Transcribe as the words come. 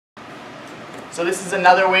So this is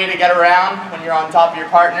another way to get around when you're on top of your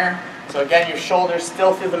partner. So again, your shoulders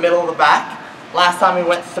still through the middle of the back. Last time we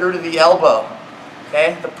went through to the elbow.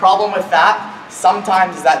 Okay? The problem with that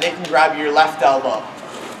sometimes is that they can grab your left elbow.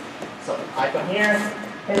 So I come here,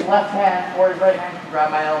 his left hand or his right hand can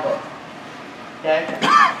grab my elbow. Okay?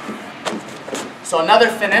 So another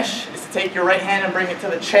finish is to take your right hand and bring it to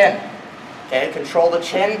the chin. Okay? Control the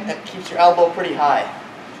chin and keeps your elbow pretty high.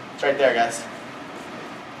 It's right there, guys.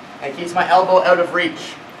 And it keeps my elbow out of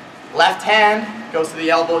reach. Left hand goes to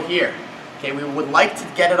the elbow here. Okay, we would like to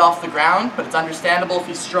get it off the ground, but it's understandable if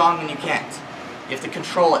he's strong and you can't. You have to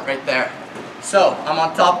control it right there. So, I'm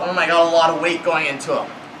on top of him, I got a lot of weight going into him.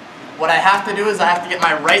 What I have to do is I have to get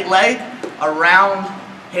my right leg around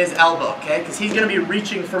his elbow, okay? Because he's going to be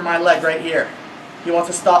reaching for my leg right here. He wants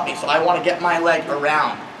to stop me, so I want to get my leg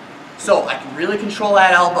around. So, I can really control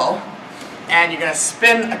that elbow, and you're going to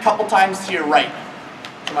spin a couple times to your right.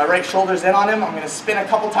 So my right shoulder's in on him, I'm going to spin a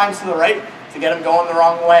couple times to the right to get him going the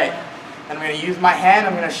wrong way. And I'm going to use my hand,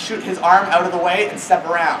 I'm going to shoot his arm out of the way and step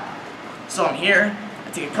around. So I'm here, I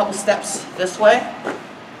take a couple steps this way,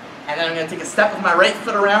 and then I'm going to take a step with my right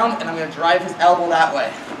foot around, and I'm going to drive his elbow that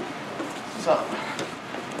way. So,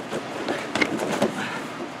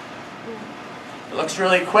 it looks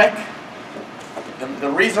really quick. The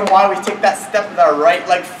reason why we take that step with our right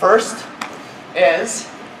leg first is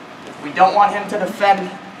we don't want him to defend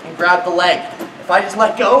and grab the leg. If I just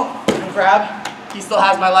let go and grab, he still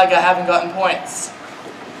has my leg, I haven't gotten points.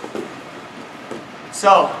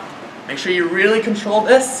 So, make sure you really control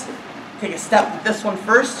this. Take a step with this one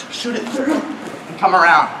first, shoot it through, and come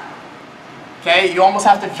around. Okay, you almost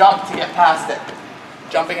have to jump to get past it.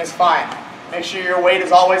 Jumping is fine. Make sure your weight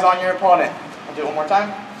is always on your opponent. I'll do it one more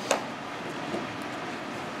time.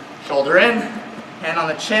 Shoulder in, hand on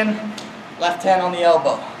the chin, left hand on the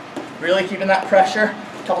elbow. Really keeping that pressure,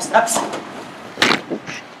 couple steps,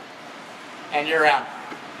 and you're around.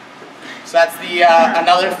 So that's the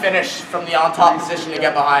another finish from the on top position to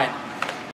get behind.